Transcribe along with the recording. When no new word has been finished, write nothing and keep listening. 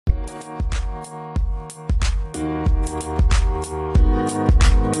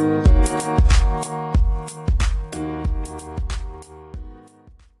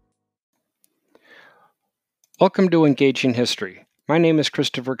Welcome to Engaging History. My name is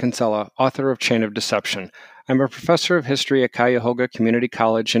Christopher Kinsella, author of Chain of Deception. I'm a professor of history at Cuyahoga Community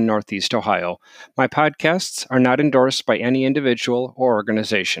College in Northeast Ohio. My podcasts are not endorsed by any individual or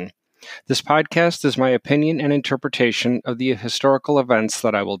organization. This podcast is my opinion and interpretation of the historical events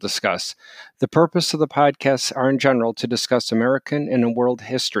that I will discuss. The purpose of the podcasts are in general to discuss American and world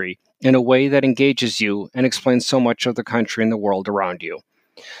history in a way that engages you and explains so much of the country and the world around you.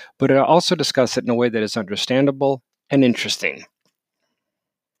 But I also discuss it in a way that is understandable and interesting.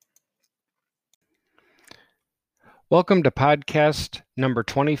 Welcome to podcast number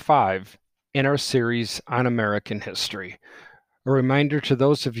 25 in our series on American history. A reminder to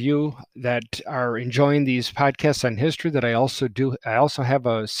those of you that are enjoying these podcasts on history that I also have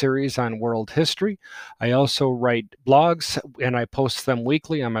a series on world history. I also write blogs and I post them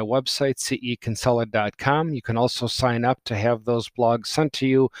weekly on my website, cekinsella.com. You can also sign up to have those blogs sent to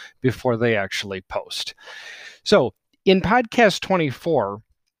you before they actually post. So in podcast 24,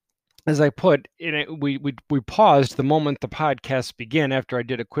 as I put in it, we paused the moment the podcast began after I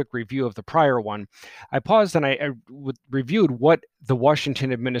did a quick review of the prior one. I paused and I reviewed what the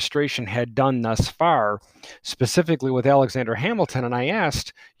Washington administration had done thus far, specifically with Alexander Hamilton. And I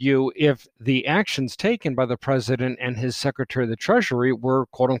asked you if the actions taken by the president and his secretary of the Treasury were,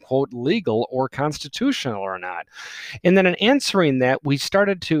 quote unquote, legal or constitutional or not. And then in answering that, we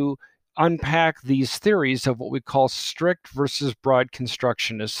started to unpack these theories of what we call strict versus broad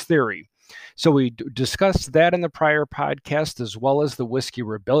constructionist theory. So we discussed that in the prior podcast, as well as the Whiskey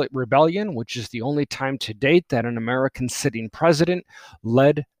Rebellion, which is the only time to date that an American sitting president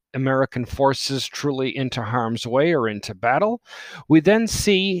led American forces truly into harm's way or into battle. We then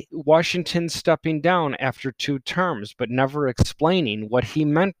see Washington stepping down after 2 terms, but never explaining what he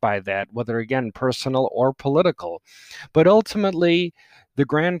meant by that, whether again personal or political. But ultimately, the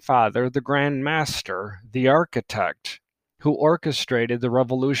grandfather, the Grand Master, the architect who orchestrated the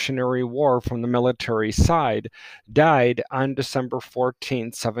Revolutionary War from the military side, died on December 14,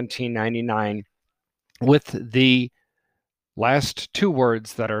 1799, with the last 2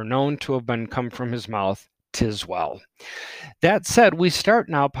 words that are known to have come from his mouth, "'Tis well." That said, we start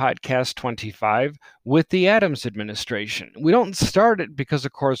now podcast 25 with the Adams administration. We don't start it because,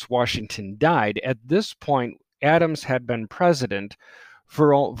 of course, Washington died. At this point, Adams had been president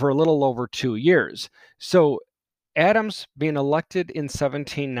for a little over 2 years. So Adams being elected in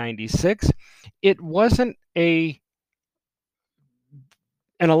 1796, it wasn't an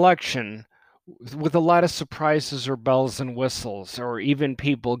election with a lot of surprises or bells and whistles, or even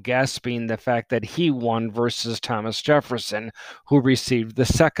people gasping the fact that he won versus Thomas Jefferson, who received the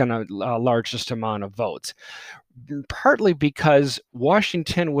second largest amount of votes. Partly because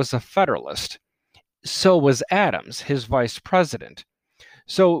Washington was a Federalist. So was Adams, his vice president.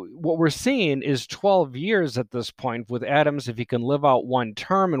 So what we're seeing is 12 years at this point with Adams, if he can live out 1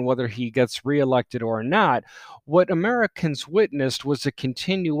 term and whether he gets reelected or not. What Americans witnessed was a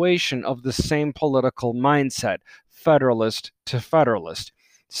continuation of the same political mindset, Federalist to Federalist.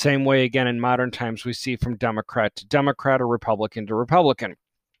 Same way, again, in modern times we see from Democrat to Democrat or Republican to Republican.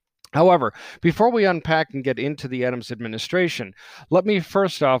 However, before we unpack and get into the Adams administration, let me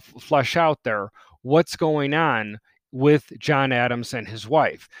first off flesh out there what's going on with John Adams and his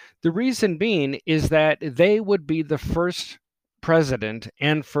wife. The reason being is that they would be the first president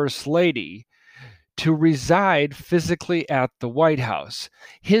and first lady to reside physically at the White House.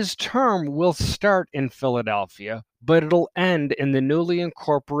 His term will start in Philadelphia, but it'll end in the newly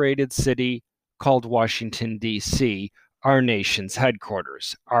incorporated city called Washington, D.C., our nation's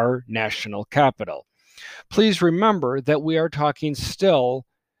headquarters, our national capital. Please remember that we are talking still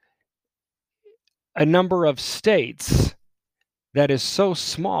a number of states that is so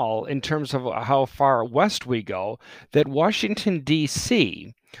small in terms of how far west we go that Washington,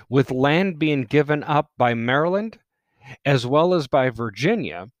 D.C., with land being given up by Maryland as well as by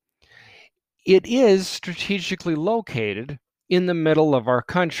Virginia, it is strategically located in the middle of our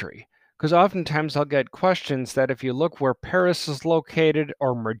country. Because oftentimes I'll get questions that if you look where Paris is located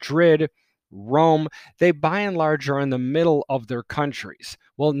or Madrid, Rome, they by and large are in the middle of their countries.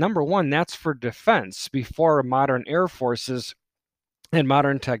 Well, number one, that's for defense. Before modern air forces and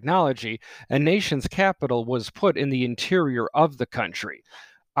modern technology, a nation's capital was put in the interior of the country.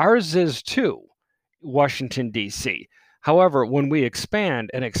 Ours is too, Washington, D.C. However, when we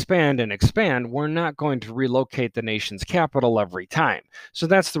expand and expand and expand, we're not going to relocate the nation's capital every time. So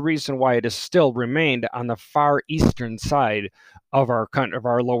that's the reason why it has still remained on the far eastern side of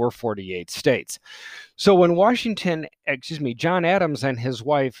our lower 48 states. So when John Adams and his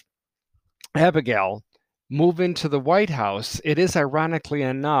wife Abigail move into the White House, it is ironically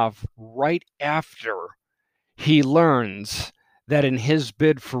enough right after he learns that in his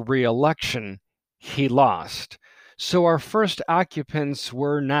bid for re-election, he lost. So our first occupants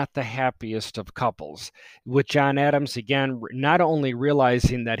were not the happiest of couples, with John Adams again not only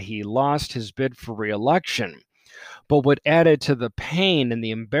realizing that he lost his bid for re-election, but what added to the pain and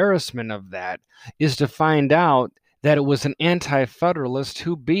the embarrassment of that is to find out that it was an anti-federalist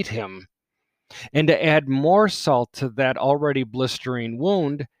who beat him. And to add more salt to that already blistering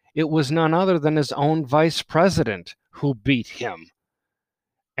wound, it was none other than his own vice president who beat him.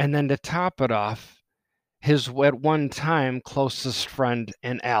 And then to top it off, his at one time closest friend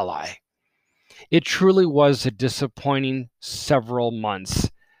and ally. It truly was a disappointing several months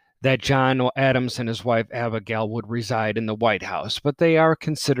that John Adams and his wife Abigail would reside in the White House, but they are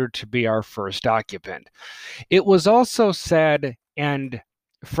considered to be our first occupant. It was also sad and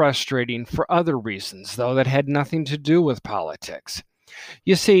frustrating for other reasons, though, that had nothing to do with politics.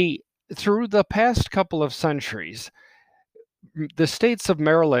 You see, through the past couple of centuries, the states of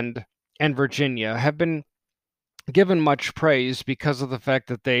Maryland and Virginia have been given much praise because of the fact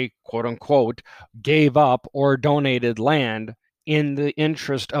that they, quote unquote, gave up or donated land in the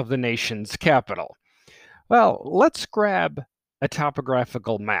interest of the nation's capital. Well, let's grab a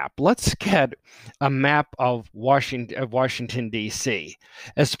topographical map. Let's get a map of Washington D.C.,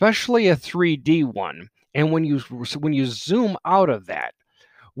 especially a 3D one. And when you zoom out of that,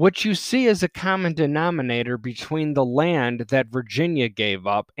 what you see is a common denominator between the land that Virginia gave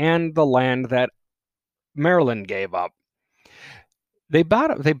up and the land that Maryland gave up. They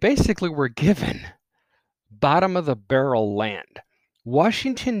basically were given bottom of the barrel land.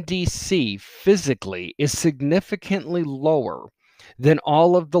 Washington, D.C. physically is significantly lower than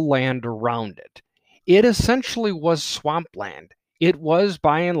all of the land around it. It essentially was swampland. It was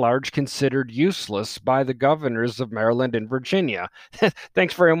by and large considered useless by the governors of Maryland and Virginia.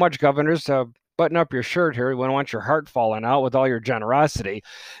 Thanks very much, governors. Button up your shirt here. We don't want your heart falling out with all your generosity.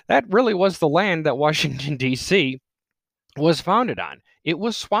 That really was the land that Washington, D.C. was founded on. It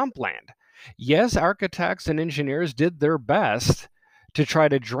was swampland. Yes, architects and engineers did their best to try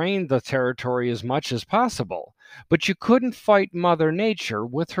to drain the territory as much as possible, but you couldn't fight Mother Nature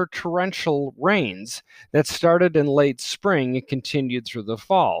with her torrential rains that started in late spring and continued through the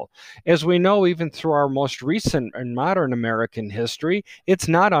fall. As we know, even through our most recent and modern American history, it's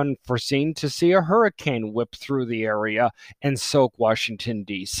not unforeseen to see a hurricane whip through the area and soak Washington,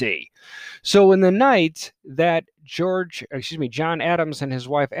 D.C. So in the night that John Adams and his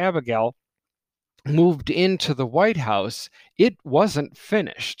wife Abigail moved into the White House, it wasn't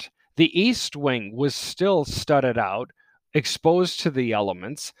finished. The East Wing was still studded out, exposed to the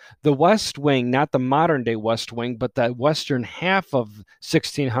elements. The West Wing, not the modern day West Wing, but the western half of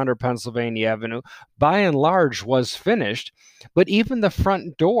 1600 Pennsylvania Avenue, by and large was finished. But even the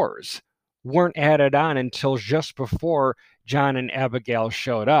front doors weren't added on until just before John and Abigail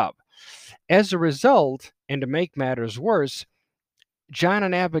showed up. As a result, and to make matters worse, John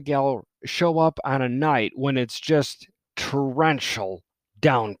and Abigail show up on a night when it's just torrential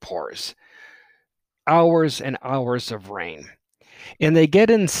downpours, hours and hours of rain. And they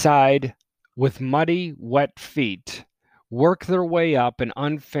get inside with muddy, wet feet, work their way up an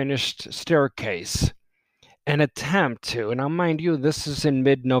unfinished staircase, and attempt to, and now mind you, this is in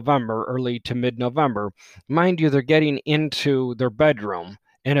mid-November, early to mid-November, mind you, they're getting into their bedroom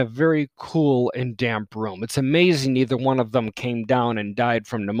in a very cool and damp room. It's amazing neither one of them came down and died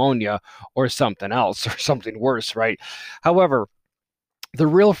from pneumonia or something else or something worse, right? However, the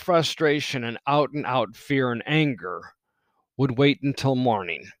real frustration and out fear and anger would wait until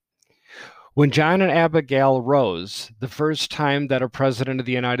morning. When John and Abigail rose, the first time that a president of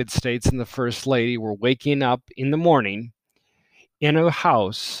the United States and the First Lady were waking up in the morning in a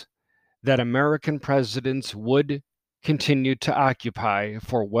house that American presidents would continue to occupy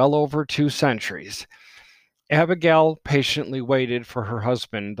for well over 2 centuries. Abigail patiently waited for her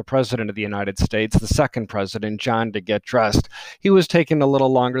husband, the President of the United States, the second president, John, to get dressed. He was taking a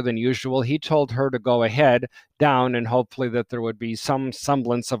little longer than usual. He told her to go ahead, down, and hopefully that there would be some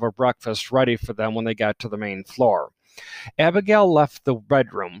semblance of a breakfast ready for them when they got to the main floor. Abigail left the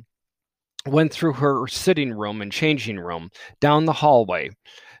bedroom, went through her sitting room and changing room, down the hallway,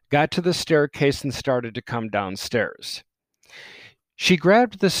 got to the staircase and started to come downstairs. She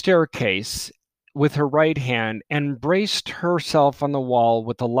grabbed the staircase with her right hand and braced herself on the wall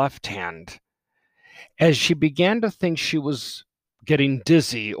with the left hand. As she began to think she was getting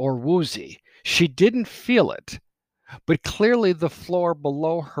dizzy or woozy, she didn't feel it, but clearly the floor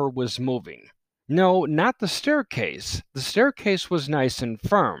below her was moving. No, not the staircase. The staircase was nice and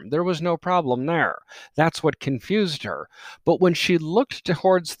firm. There was no problem there. That's what confused her. But when she looked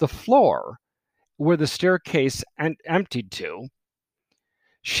towards the floor, where the staircase emptied to,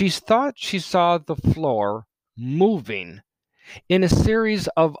 she thought she saw the floor moving in a series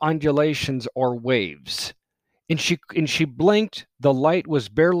of undulations or waves. And she blinked. The light was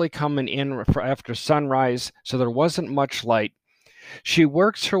barely coming in after sunrise, so there wasn't much light. She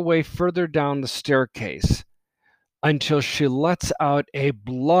works her way further down the staircase until she lets out a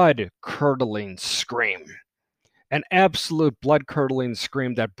blood-curdling scream. An absolute blood-curdling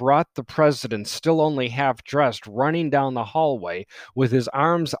scream that brought the president, still only half-dressed, running down the hallway with his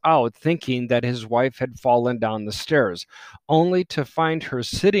arms out, thinking that his wife had fallen down the stairs, only to find her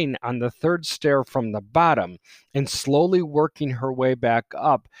sitting on the third stair from the bottom and slowly working her way back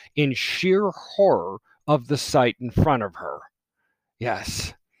up in sheer horror of the sight in front of her.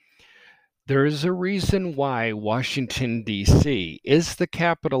 Yes, there is a reason why Washington, D.C. is the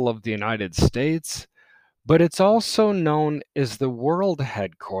capital of the United States, but it's also known as the world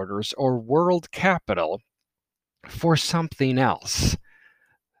headquarters or world capital for something else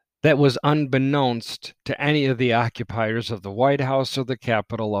that was unbeknownst to any of the occupiers of the White House or the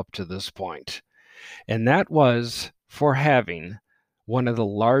Capitol up to this point. And that was for having one of the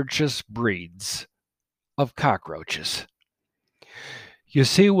largest breeds of cockroaches. You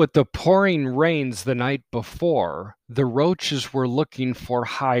see, with the pouring rains the night before, the roaches were looking for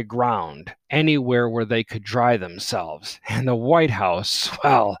high ground, anywhere where they could dry themselves. And the White House,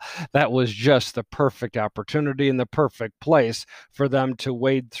 well, that was just the perfect opportunity and the perfect place for them to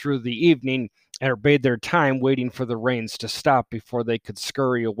wade through the evening or bide their time waiting for the rains to stop before they could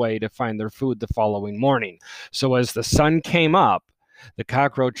scurry away to find their food the following morning. So as the sun came up, the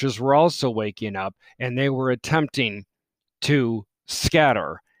cockroaches were also waking up, and they were attempting to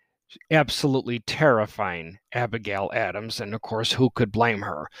scatter, absolutely terrifying Abigail Adams. And of course, who could blame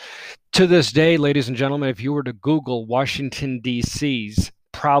her? To this day, ladies and gentlemen, if you were to Google Washington, D.C.'s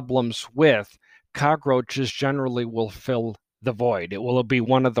problems with cockroaches, generally will fill the void. It will be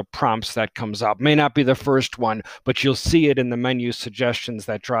one of the prompts that comes up. May not be the first one, but you'll see it in the menu suggestions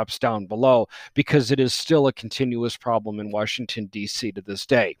that drops down below, because it is still a continuous problem in Washington, D.C. to this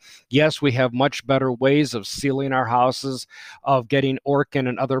day. Yes, we have much better ways of sealing our houses, of getting Orkin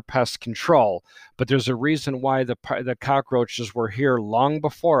and other pest control, but there's a reason why the cockroaches were here long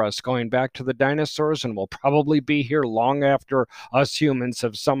before us, going back to the dinosaurs, and will probably be here long after us humans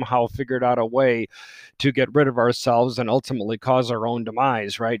have somehow figured out a way to get rid of ourselves and ultimately cause our own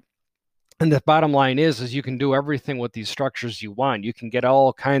demise, right? And the bottom line is you can do everything with these structures you want. You can get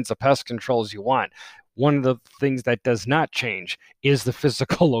all kinds of pest controls you want. One of the things that does not change is the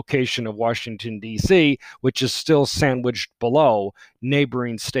physical location of Washington, D.C., which is still sandwiched below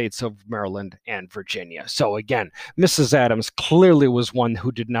neighboring states of Maryland and Virginia. So again, Mrs. Adams clearly was one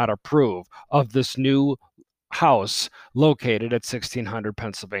who did not approve of this new house located at 1600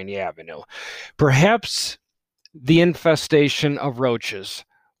 Pennsylvania Avenue. Perhaps the infestation of roaches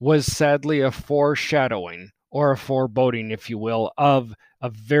was sadly a foreshadowing or a foreboding, if you will, of a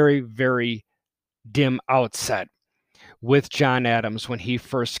very, very dim outset with John Adams when he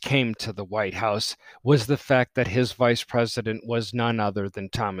first came to the White House, was the fact that his vice president was none other than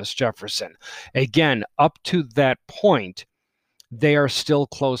Thomas Jefferson. Again, up to that point, they are still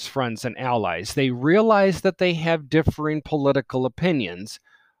close friends and allies. They realize that they have differing political opinions,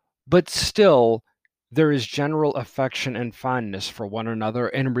 but still there is general affection and fondness for one another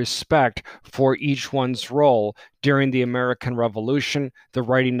and respect for each one's role during the American Revolution, the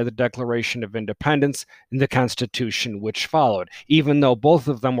writing of the Declaration of Independence, and the Constitution which followed. Even though both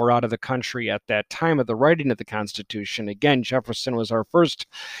of them were out of the country at that time of the writing of the Constitution, again, Jefferson was our first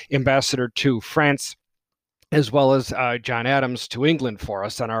ambassador to France, as well as John Adams to England for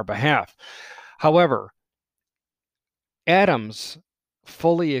us on our behalf. However, Adams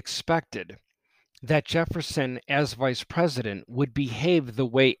fully expected that Jefferson, as vice president, would behave the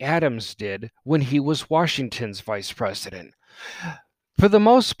way Adams did when he was Washington's vice president. For the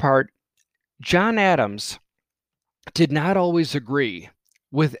most part, John Adams did not always agree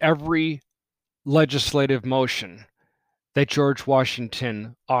with every legislative motion that George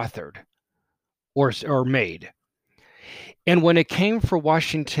Washington authored or made. And when it came for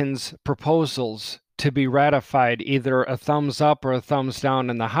Washington's proposals to be ratified, either a thumbs up or a thumbs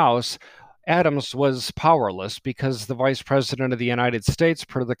down in the House, Adams was powerless because the Vice President of the United States,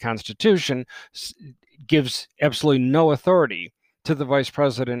 per the Constitution, gives absolutely no authority to the Vice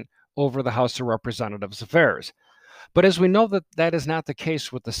President over the House of Representatives affairs. But as we know, that is not the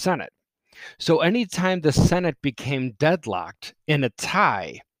case with the Senate. So anytime the Senate became deadlocked in a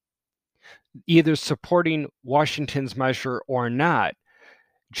tie, either supporting Washington's measure or not,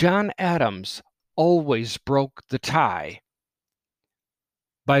 John Adams always broke the tie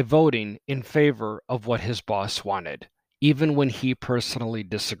by voting in favor of what his boss wanted, even when he personally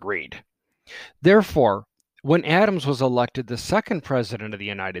disagreed. Therefore, when Adams was elected the second president of the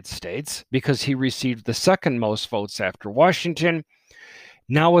United States, because he received the second most votes after Washington,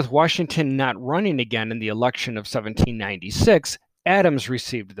 now with Washington not running again in the election of 1796, Adams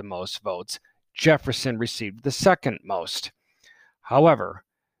received the most votes. Jefferson received the second most. However,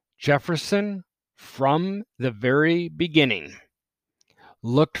 Jefferson, from the very beginning,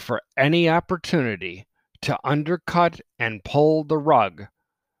 looked for any opportunity to undercut and pull the rug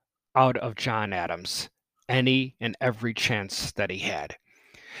out of John Adams, any and every chance that he had.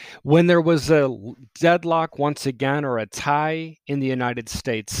 When there was a deadlock once again or a tie in the United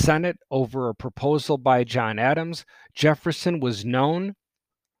States Senate over a proposal by John Adams, Jefferson was known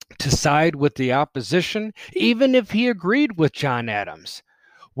to side with the opposition, even if he agreed with John Adams.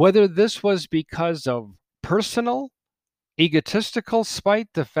 Whether this was because of personal, egotistical spite,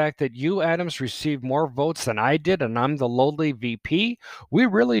 the fact that you, Adams, received more votes than I did and I'm the lowly VP, we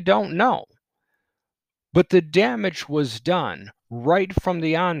really don't know. But the damage was done right from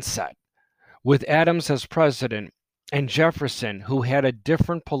the onset, with Adams as president and Jefferson, who had a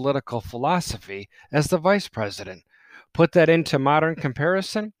different political philosophy, as the vice president. Put that into modern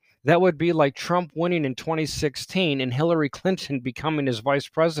comparison, that would be like Trump winning in 2016 and Hillary Clinton becoming his vice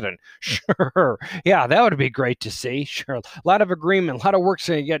president. Sure. Yeah, that would be great to see. Sure. A lot of agreement, a lot of work's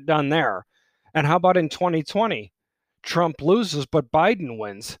going to get done there. And how about in 2020? Trump loses, but Biden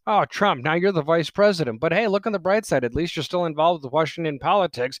wins. Oh, Trump, now you're the vice president. But hey, look on the bright side. At least you're still involved with Washington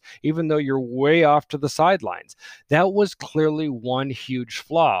politics, even though you're way off to the sidelines. That was clearly one huge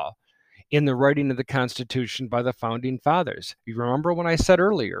flaw in the writing of the Constitution by the Founding Fathers. You remember when I said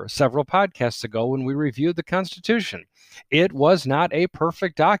earlier, several podcasts ago, when we reviewed the Constitution, it was not a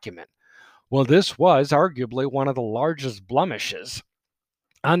perfect document. Well, this was arguably one of the largest blemishes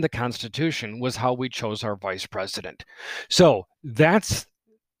on the Constitution, was how we chose our vice president. So that's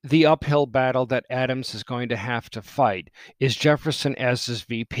the uphill battle that Adams is going to have to fight, is Jefferson as his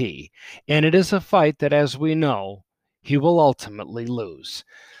VP. And it is a fight that, as we know, he will ultimately lose.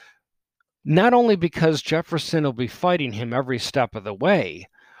 Not only because Jefferson will be fighting him every step of the way,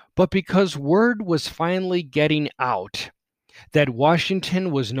 but because word was finally getting out that Washington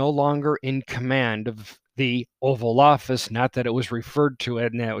was no longer in command of the Oval Office, not that it was referred to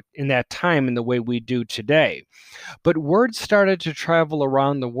in that time in the way we do today. But word started to travel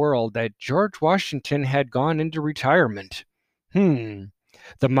around the world that George Washington had gone into retirement. The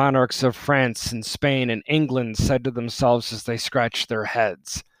monarchs of France and Spain and England said to themselves as they scratched their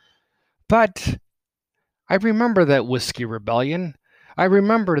heads. But I remember that Whiskey Rebellion. I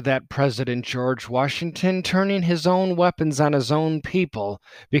remember that President George Washington turning his own weapons on his own people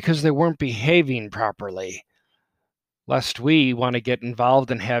because they weren't behaving properly. Lest we want to get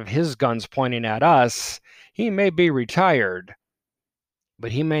involved and have his guns pointing at us, he may be retired,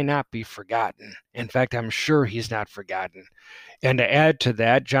 but he may not be forgotten. In fact, I'm sure he's not forgotten. And to add to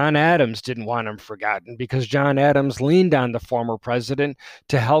that, John Adams didn't want him forgotten because John Adams leaned on the former president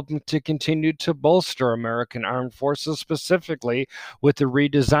to help him to continue to bolster American armed forces, specifically with the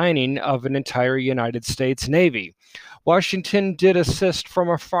redesigning of an entire United States Navy. Washington did assist from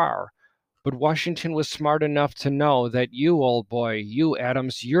afar, but Washington was smart enough to know that you, old boy, you,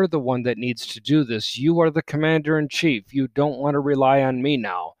 Adams, you're the one that needs to do this. You are the commander-in-chief. You don't want to rely on me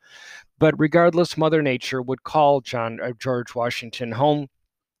now. But regardless, Mother Nature would call George Washington home,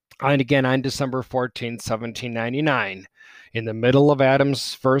 and again on December 14th, 1799, in the middle of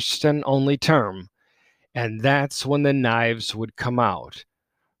Adams' first and only term. And that's when the knives would come out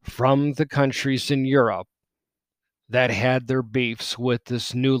from the countries in Europe that had their beefs with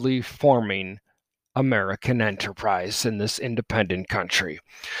this newly forming American enterprise in this independent country.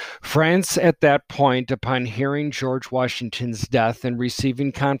 France, at that point, upon hearing George Washington's death and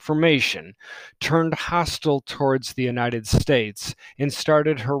receiving confirmation, turned hostile towards the United States and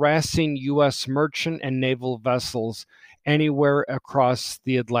started harassing U.S. merchant and naval vessels anywhere across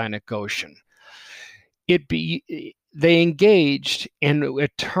the Atlantic Ocean. They engaged in a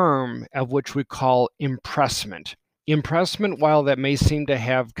term of which we call impressment. Impressment, while that may seem to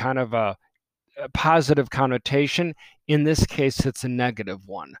have kind of a positive connotation, in this case it's a negative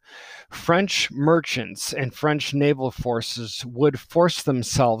one. French merchants and French naval forces would force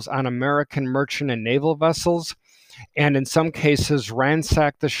themselves on American merchant and naval vessels, and in some cases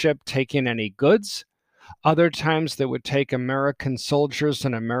ransack the ship, taking any goods, Other times they would take American soldiers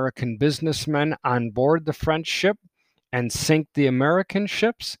and American businessmen on board the French ship and sink the American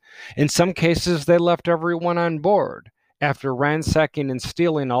ships. In some cases, they left everyone on board after ransacking and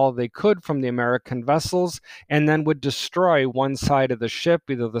stealing all they could from the American vessels, and then would destroy one side of the ship,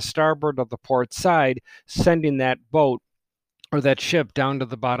 either the starboard or the port side, sending that boat or that ship down to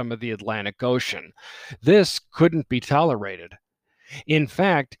the bottom of the Atlantic Ocean. This couldn't be tolerated. In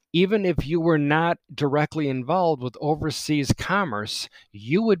fact, even if you were not directly involved with overseas commerce,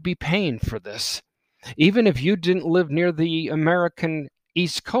 you would be paying for this. Even if you didn't live near the American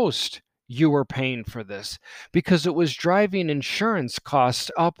East Coast, you were paying for this because it was driving insurance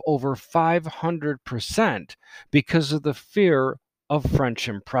costs up over 500% because of the fear of French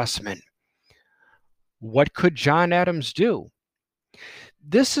impressment. What could John Adams do?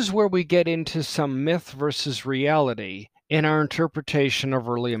 This is where we get into some myth versus reality in our interpretation of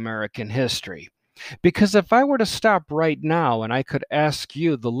early American history. Because if I were to stop right now and I could ask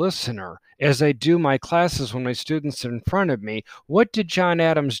you, the listener, as I do my classes when my students are in front of me, what did John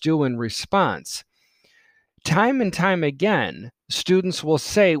Adams do in response? Time and time again, students will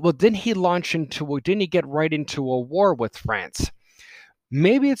say, well, didn't he get right into a war with France?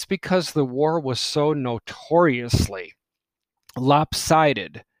 Maybe it's because the war was so notoriously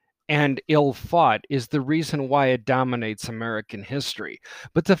lopsided and ill fought is the reason why it dominates American history.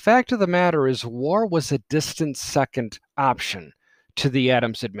 But the fact of the matter is, war was a distant second option to the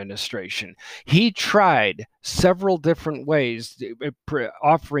Adams administration. He tried several different ways,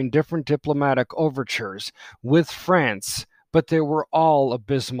 offering different diplomatic overtures with France, but they were all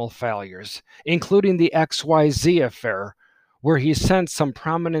abysmal failures, including the XYZ affair, where Adams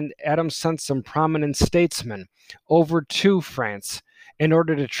sent some prominent statesmen over to France in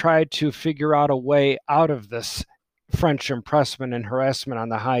order to try to figure out a way out of this French impressment and harassment on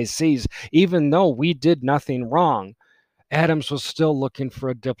the high seas. Even though we did nothing wrong, Adams was still looking for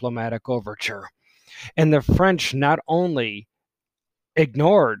a diplomatic overture. And the French not only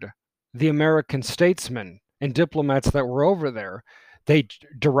ignored the American statesmen and diplomats that were over there, they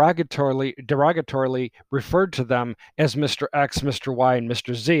derogatorily referred to them as Mr. X, Mr. Y, and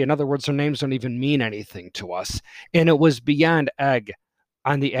Mr. Z. In other words, their names don't even mean anything to us. And it was beyond egg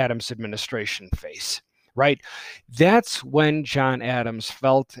on the Adams administration face, right? That's when John Adams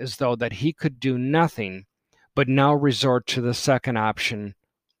felt as though that he could do nothing but now resort to the second option,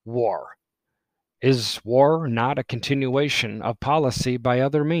 war. Is war not a continuation of policy by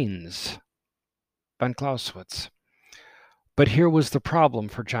other means? Von Clausewitz. But here was the problem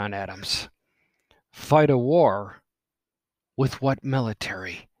for John Adams. Fight a war with what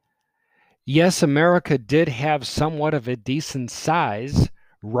military? Yes, America did have somewhat of a decent size,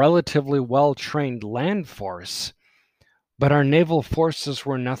 relatively well-trained land force, but our naval forces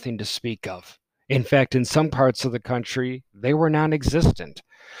were nothing to speak of. In fact, in some parts of the country, they were non-existent.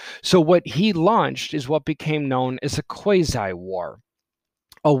 So what he launched is what became known as a quasi-war.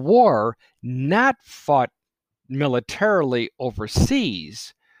 A war not fought militarily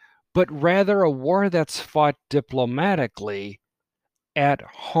overseas, but rather a war that's fought diplomatically at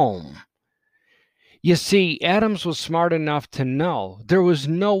home. You see, Adams was smart enough to know there was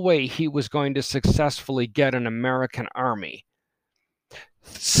no way he was going to successfully get an American army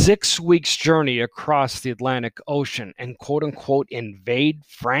 6 weeks' journey across the Atlantic Ocean and quote unquote invade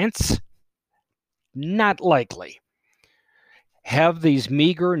France? Not likely. Have these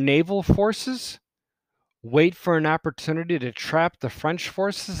meager naval forces wait for an opportunity to trap the French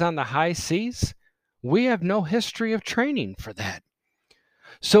forces on the high seas? We have no history of training for that.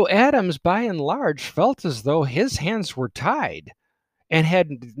 So Adams, by and large, felt as though his hands were tied and had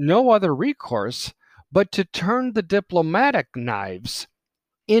no other recourse but to turn the diplomatic knives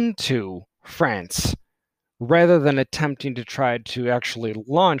into France rather than attempting to try to actually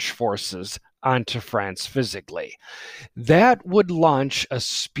launch forces onto France physically. That would launch a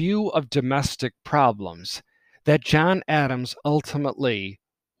spew of domestic problems that John Adams ultimately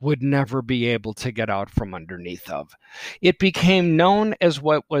would never be able to get out from underneath of. It became known as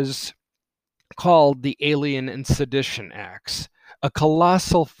what was called the Alien and Sedition Acts, a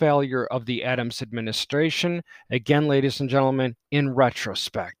colossal failure of the Adams administration, again, ladies and gentlemen, in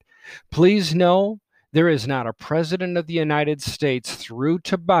retrospect. Please know there is not a president of the United States through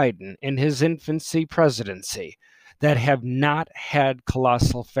to Biden in his infancy presidency that have not had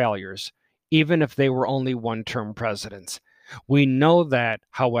colossal failures, even if they were only one-term presidents. We know that,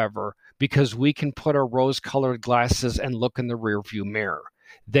 however, because we can put our rose-colored glasses and look in the rearview mirror.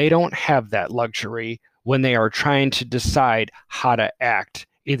 They don't have that luxury when they are trying to decide how to act,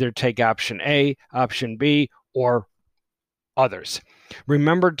 either take option A, option B, or others.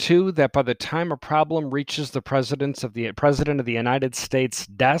 Remember, too, that by the time a problem reaches the President of the United States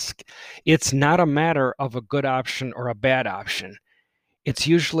desk, it's not a matter of a good option or a bad option. It's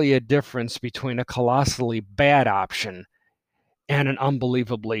usually a difference between a colossally bad option and an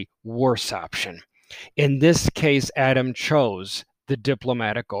unbelievably worse option. In this case, Adam chose the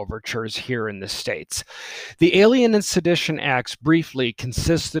diplomatic overtures here in the States. The Alien and Sedition Acts briefly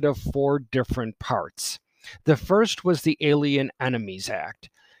consisted of 4 different parts. The first was the Alien Enemies Act.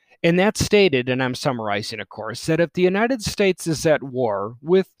 And that stated, and I'm summarizing, of course, that if the United States is at war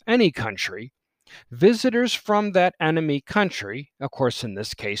with any country, visitors from that enemy country, of course, in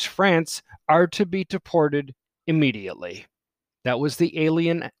this case, France, are to be deported immediately. That was the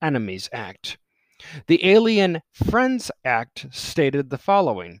Alien Enemies Act. The Alien Friends Act stated the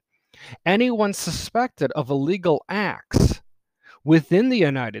following: anyone suspected of illegal acts within the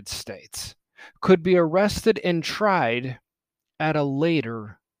United States could be arrested and tried at a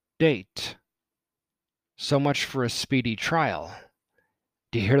later date. So much for a speedy trial.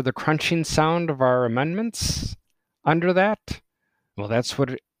 Do you hear the crunching sound of our amendments under that? Well, that's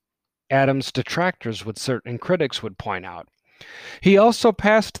what Adams' detractors would certain critics would point out. He also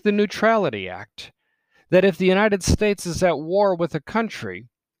passed the Neutrality Act, that if the United States is at war with a country,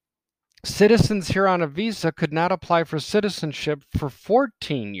 citizens here on a visa could not apply for citizenship for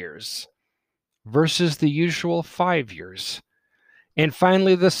 14 years versus the usual 5 years. And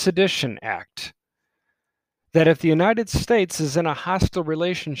finally, the Sedition Act, that if the United States is in a hostile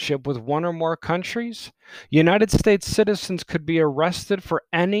relationship with one or more countries, United States citizens could be arrested for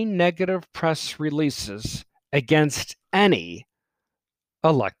any negative press releases against any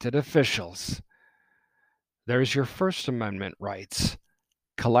elected officials. There's your First Amendment rights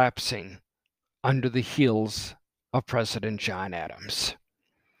collapsing under the heels of President John Adams.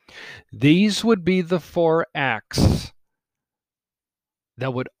 These would be the 4 acts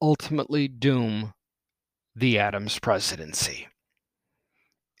that would ultimately doom the Adams presidency.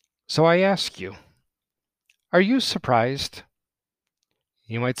 So I ask you, are you surprised?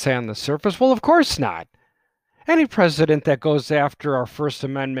 You might say on the surface, well, of course not. Any president that goes after our First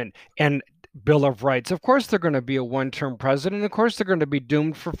Amendment and Bill of Rights, of course they're going to be a one-term president. Of course they're going to be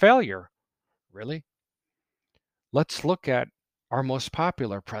doomed for failure. Really? Let's look at our most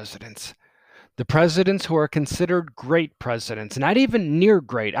popular presidents. The presidents who are considered great presidents, not even near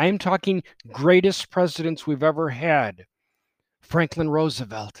great. I am talking greatest presidents we've ever had. Franklin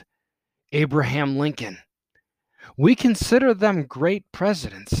Roosevelt, Abraham Lincoln. We consider them great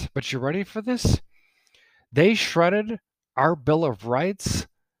presidents, but you ready for this? They shredded our Bill of Rights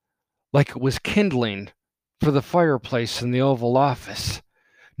like it was kindling for the fireplace in the Oval Office.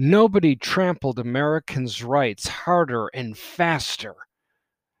 Nobody trampled Americans' rights harder and faster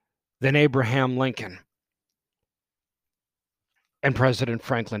than Abraham Lincoln and President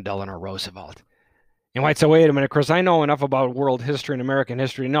Franklin Delano Roosevelt. You might say, wait a minute, Chris, I know enough about world history and American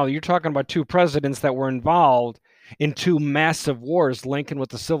history. No, you're talking about 2 presidents that were involved in 2 massive wars, Lincoln with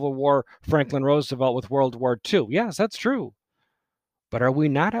the Civil War, Franklin Roosevelt with World War II. Yes, that's true. But are we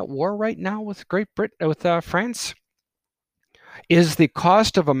not at war right now with France? Is the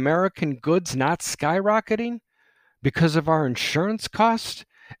cost of American goods not skyrocketing because of our insurance costs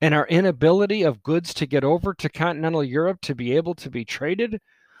and our inability of goods to get over to continental Europe to be able to be traded?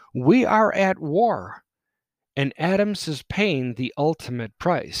 We are at war, and Adams is paying the ultimate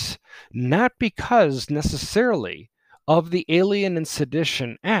price, not because necessarily of the Alien and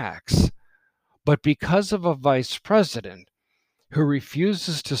Sedition Acts, but because of a vice president who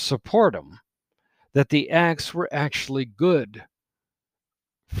refuses to support them, that the acts were actually good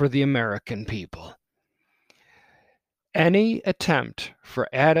for the American people. Any attempt for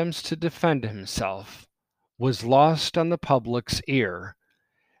Adams to defend himself was lost on the public's ear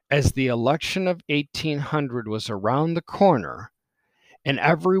as the election of 1800 was around the corner, and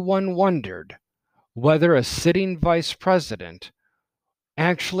everyone wondered whether a sitting vice president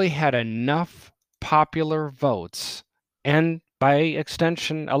actually had enough popular votes, and by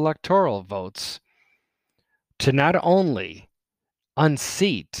extension electoral votes, to not only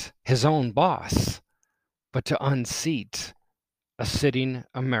unseat his own boss, but to unseat a sitting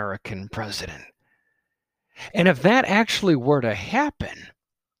American president. And if that actually were to happen,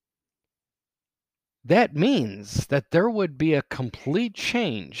 that means that there would be a complete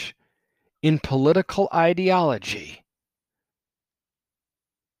change in political ideology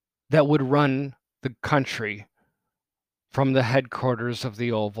that would run the country from the headquarters of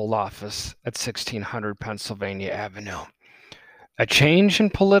the Oval Office at 1600 Pennsylvania Avenue. A change in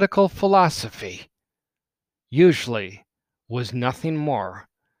political philosophy usually was nothing more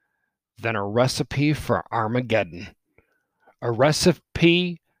than a recipe for Armageddon A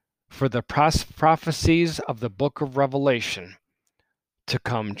recipe for the prophecies of the book of Revelation to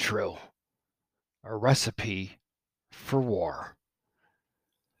come true. A recipe for war.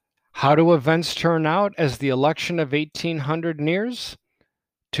 How do events turn out as the election of 1800 nears?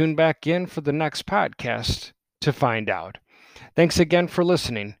 Tune back in for the next podcast to find out. Thanks again for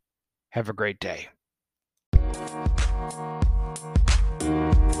listening. Have a great day.